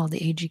now called the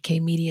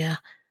AGK Media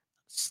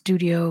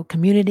Studio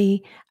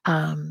Community.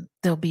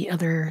 There'll be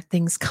other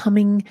things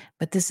coming,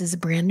 but this is a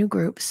brand new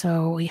group.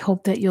 So we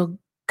hope that you'll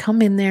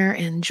come in there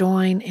and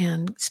join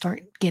and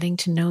start getting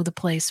to know the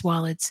place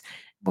while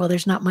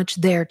there's not much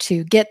there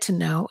to get to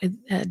know.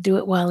 Do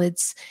it while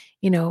it's,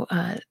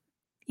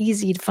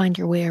 easy to find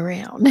your way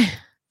around.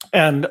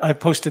 And I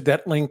posted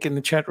that link in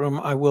the chat room.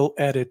 I will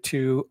add it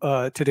to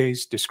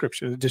today's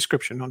description, the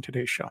description on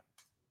today's show.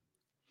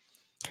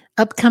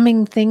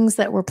 Upcoming things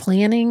that we're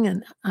planning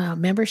and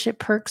membership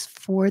perks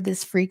for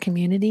this free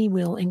community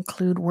will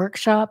include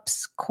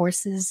workshops,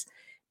 courses,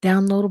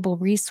 downloadable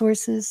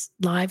resources,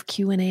 live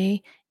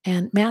Q&A,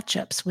 and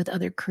matchups with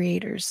other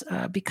creators.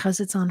 Because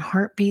it's on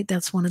Heartbeat,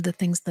 that's one of the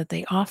things that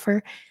they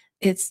offer.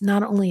 It's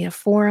not only a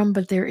forum,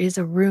 but there is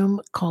a room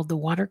called the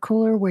Water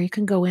Cooler where you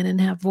can go in and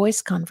have voice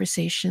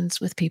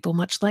conversations with people,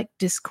 much like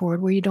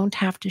Discord, where you don't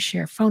have to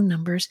share phone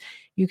numbers.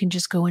 You can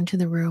just go into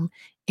the room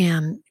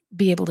and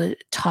be able to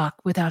talk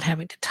without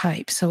having to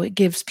type. So it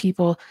gives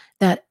people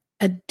that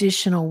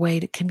additional way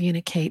to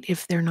communicate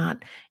if they're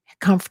not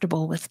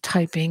comfortable with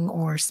typing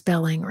or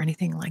spelling or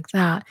anything like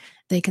that.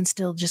 They can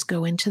still just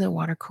go into the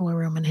water cooler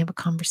room and have a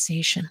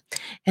conversation.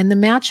 And the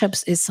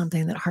matchups is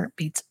something that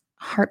Heartbeat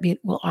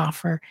will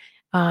offer,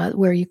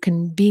 where you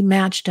can be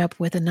matched up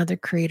with another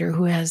creator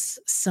who has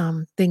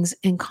some things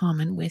in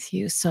common with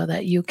you so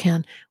that you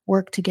can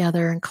work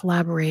together and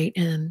collaborate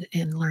and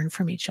learn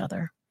from each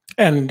other.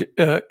 And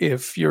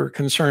if you're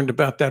concerned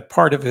about that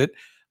part of it,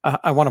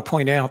 I want to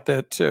point out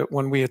that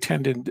when we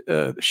attended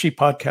the She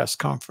Podcast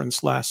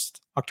Conference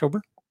last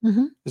October,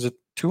 is it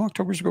 2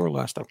 Octobers ago or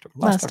last October?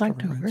 Last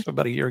October. Right? So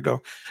about a year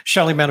ago,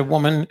 Shelley met a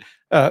woman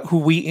who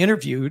we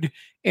interviewed,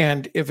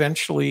 and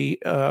eventually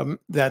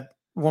that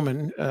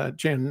woman,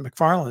 Jen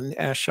McFarland,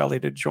 asked Shelley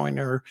to join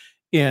her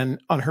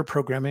on her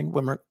programming,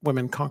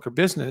 Women Conquer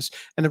Business.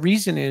 And the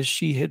reason is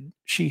she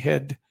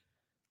had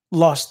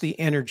lost the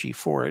energy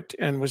for it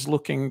and was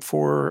looking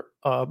for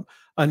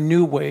a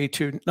new way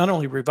to not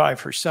only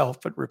revive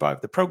herself but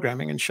revive the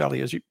programming. And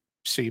Shelley, as you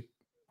see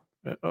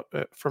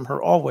from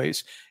her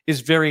always,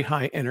 is very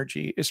high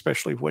energy,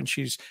 especially when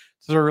she's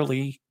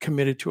thoroughly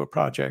committed to a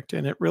project.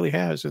 And it really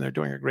has. And they're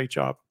doing a great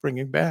job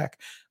bringing back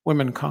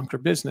Women Conquer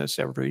Business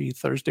every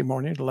Thursday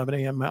morning at 11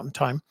 a.m. Mountain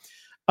Time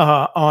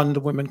on the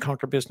Women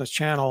Conquer Business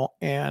channel,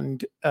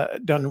 and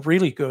done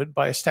really good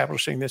by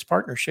establishing this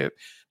partnership.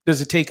 Does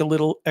it take a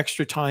little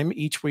extra time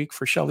each week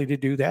for Shelley to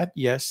do that?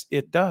 Yes,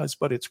 it does,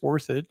 but it's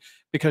worth it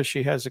because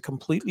she has a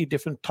completely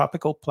different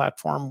topical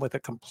platform with a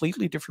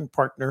completely different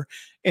partner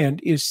and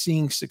is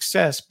seeing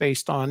success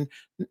based on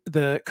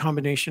the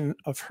combination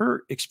of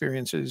her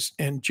experiences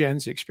and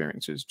Jen's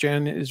experiences.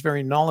 Jen is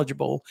very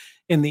knowledgeable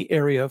in the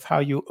area of how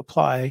you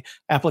apply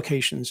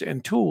applications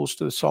and tools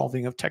to the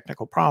solving of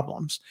technical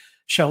problems.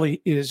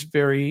 Shelley is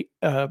very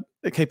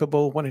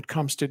capable when it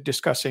comes to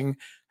discussing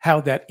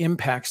how that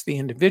impacts the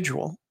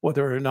individual,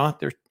 whether or not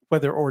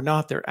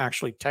they're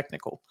actually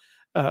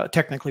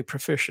technically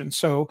proficient.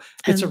 So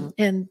it's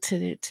and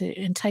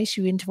to entice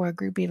you into our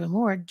group even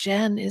more,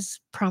 Jen is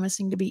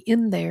promising to be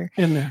in there,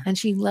 and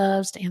she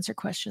loves to answer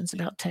questions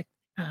about tech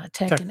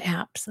and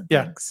apps and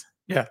things.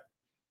 Yeah.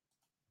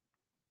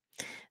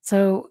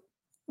 So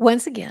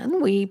once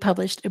again, we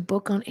published a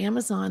book on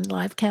Amazon,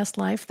 Livecast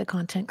Life, the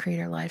Content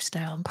Creator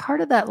Lifestyle. And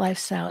part of that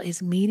lifestyle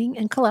is meeting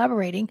and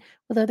collaborating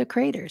with other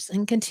creators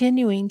and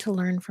continuing to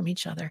learn from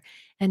each other.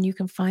 And you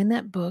can find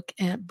that book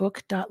at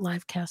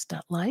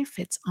book.livecast.life.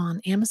 It's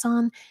on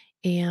Amazon,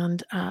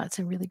 and it's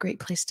a really great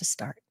place to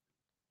start.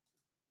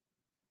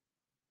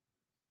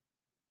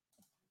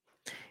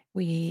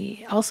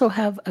 We also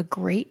have a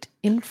great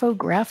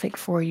infographic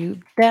for you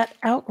that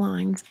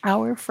outlines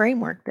our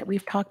framework that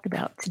we've talked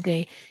about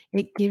today.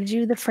 It gives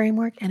you the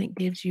framework and it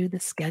gives you the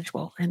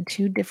schedule and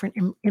two different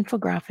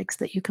infographics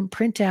that you can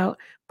print out,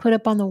 put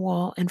up on the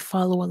wall, and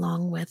follow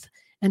along with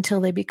until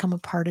they become a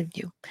part of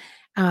you.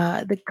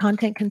 The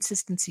content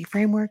consistency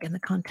framework and the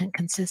content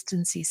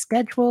consistency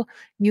schedule,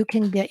 you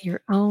can get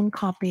your own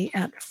copy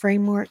at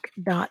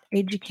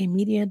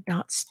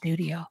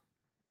framework.agkmedia.studio.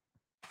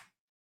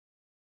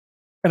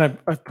 And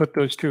I've put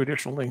those 2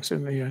 additional links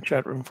in the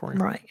chat room for you.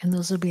 Right. And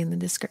those will be in the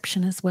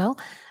description as well.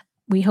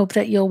 We hope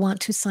that you'll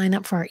want to sign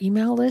up for our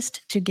email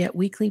list to get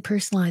weekly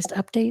personalized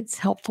updates,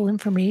 helpful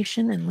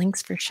information, and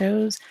links for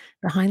shows,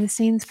 behind the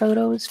scenes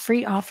photos,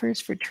 free offers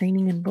for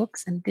training and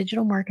books, and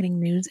digital marketing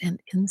news and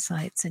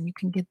insights. And you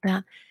can get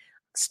that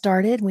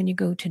started when you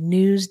go to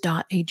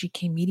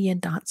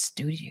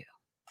news.agkmedia.studio.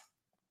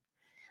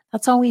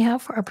 That's all we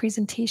have for our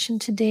presentation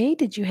today.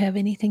 Did you have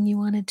anything you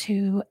wanted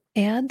to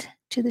add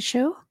to the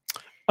show?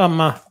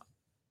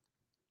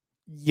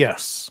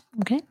 Yes.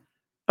 Okay.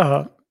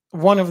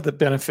 One of the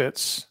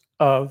benefits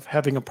of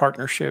having a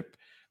partnership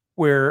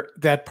where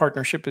that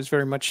partnership is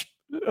very much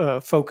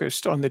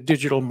focused on the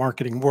digital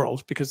marketing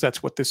world, because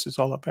that's what this is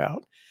all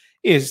about,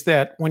 is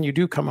that when you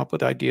do come up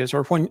with ideas,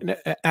 or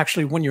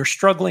when you're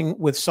struggling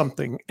with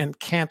something and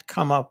can't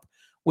come up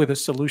with a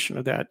solution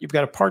to that, you've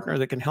got a partner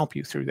that can help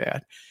you through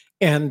that.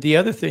 And the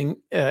other thing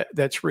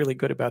that's really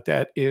good about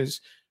that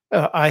is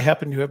I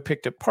happen to have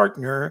picked a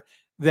partner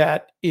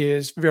that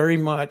is very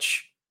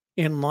much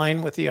in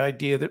line with the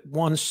idea that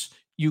once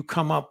you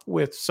come up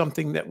with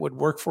something that would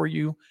work for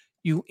you,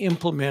 you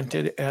implement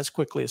it as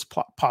quickly as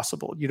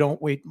possible. You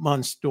don't wait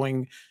months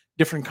doing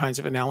different kinds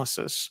of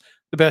analysis.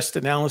 The best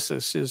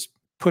analysis is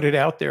put it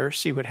out there,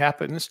 see what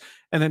happens,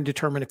 and then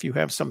determine if you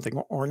have something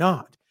or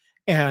not.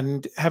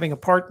 And having a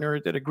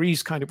partner that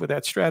agrees kind of with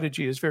that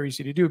strategy is very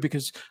easy to do,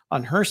 because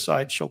on her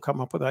side, she'll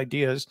come up with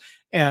ideas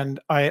and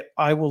I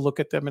will look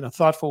at them in a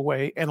thoughtful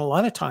way. And a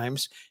lot of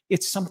times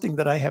it's something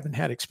that I haven't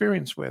had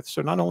experience with.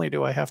 So not only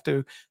do I have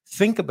to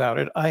think about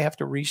it, I have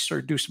to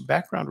research, do some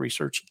background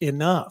research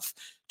enough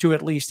to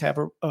at least have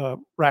a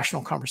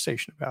rational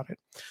conversation about it.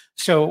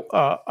 So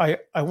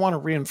I want to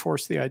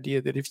reinforce the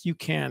idea that if you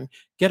can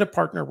get a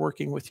partner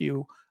working with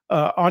you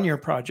on your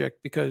project,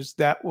 because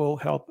that will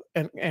help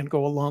and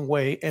go a long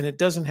way. And it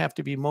doesn't have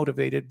to be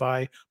motivated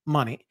by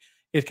money.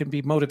 It can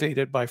be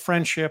motivated by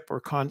friendship or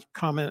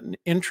common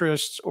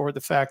interests, or the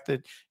fact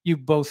that you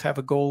both have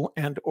a goal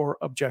and or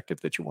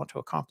objective that you want to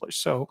accomplish.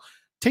 So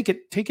take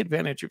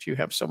advantage if you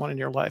have someone in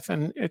your life,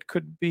 and it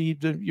could be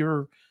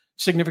your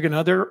significant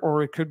other,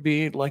 or it could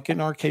be, like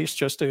in our case,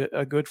 just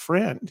a good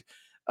friend.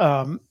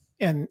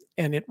 And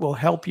it will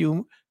help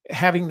you.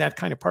 Having that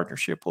kind of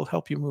partnership will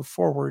help you move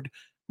forward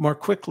more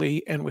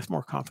quickly and with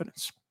more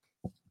confidence.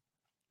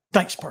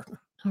 Thanks, partner.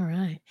 All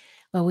right.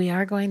 Well, we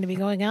are going to be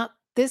going out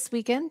this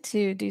weekend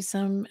to do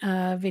some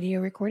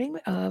video recording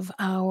of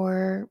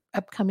our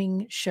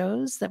upcoming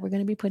shows that we're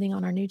going to be putting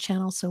on our new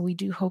channel. So we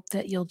do hope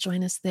that you'll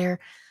join us there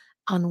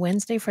on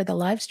Wednesday for the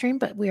live stream,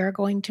 but we are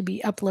going to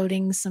be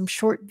uploading some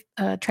short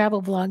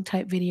travel vlog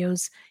type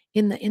videos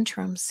in the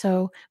interim.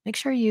 So make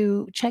sure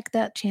you check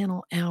that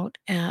channel out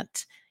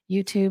at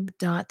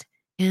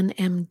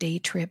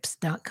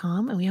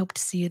youtube.nmdaytrips.com, and we hope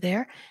to see you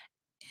there.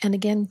 And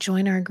again,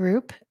 join our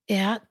group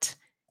at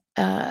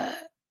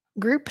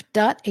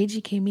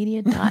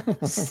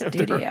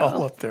group.agkmedia.studio. They're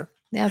all up there.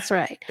 That's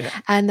right. Yeah.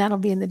 And that'll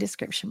be in the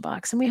description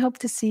box. And we hope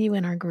to see you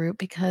in our group,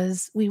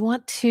 because we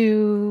want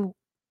to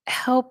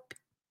help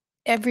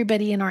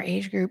everybody in our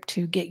age group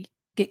to get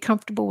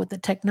comfortable with the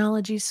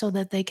technology so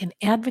that they can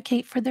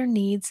advocate for their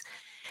needs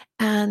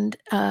and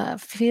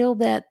feel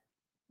that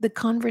the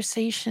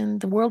conversation,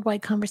 the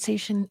worldwide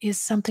conversation, is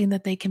something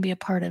that they can be a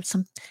part of.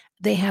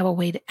 They have a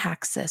way to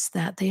access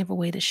that. They have a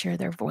way to share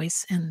their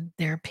voice and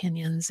their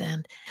opinions,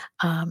 and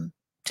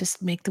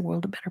just make the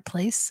world a better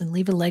place and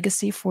leave a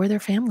legacy for their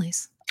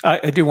families.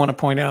 I do want to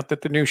point out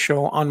that the new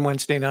show on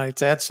Wednesday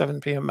nights at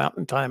 7 p.m.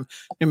 Mountain Time,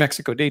 New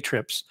Mexico Day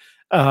Trips,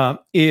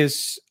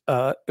 is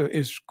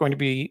going to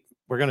be.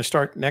 We're going to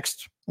start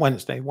next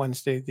Wednesday.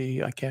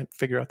 I can't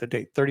figure out the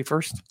date.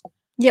 31st.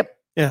 Yep.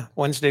 Yeah,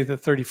 Wednesday the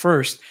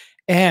 31st.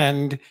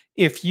 And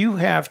if you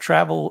have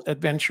travel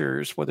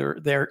adventures, whether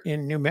they're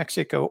in New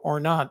Mexico or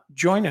not,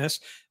 join us,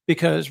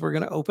 because we're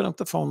going to open up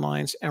the phone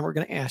lines and we're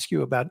going to ask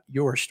you about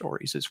your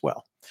stories as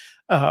well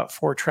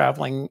for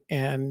traveling.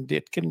 And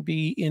it can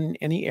be in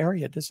any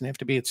area. It doesn't have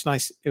to be. It's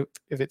nice if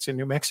it's in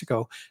New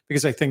Mexico,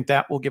 because I think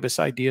that will give us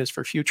ideas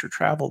for future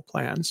travel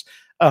plans.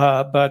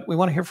 But we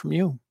want to hear from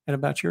you and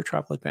about your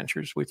travel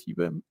adventures with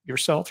you,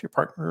 yourself, your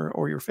partner,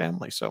 or your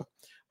family. So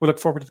we look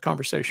forward to the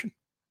conversation.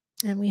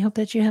 And we hope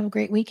that you have a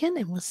great weekend,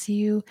 and we'll see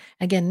you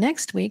again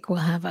next week. We'll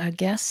have a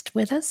guest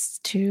with us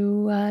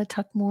to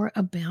talk more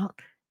about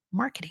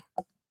marketing.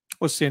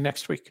 We'll see you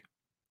next week.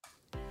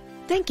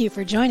 Thank you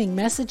for joining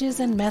Messages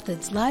and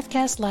Methods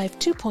Livecast Live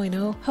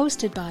 2.0,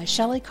 hosted by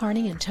Shelley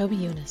Carney and Toby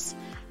Younis.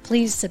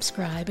 Please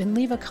subscribe and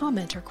leave a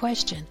comment or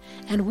question,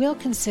 and we'll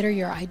consider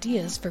your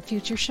ideas for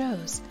future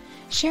shows.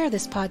 Share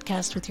this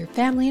podcast with your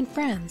family and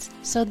friends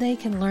so they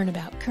can learn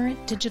about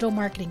current digital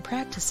marketing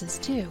practices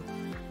too.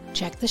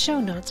 Check the show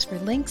notes for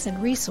links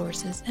and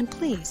resources, and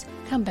please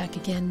come back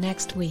again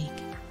next week.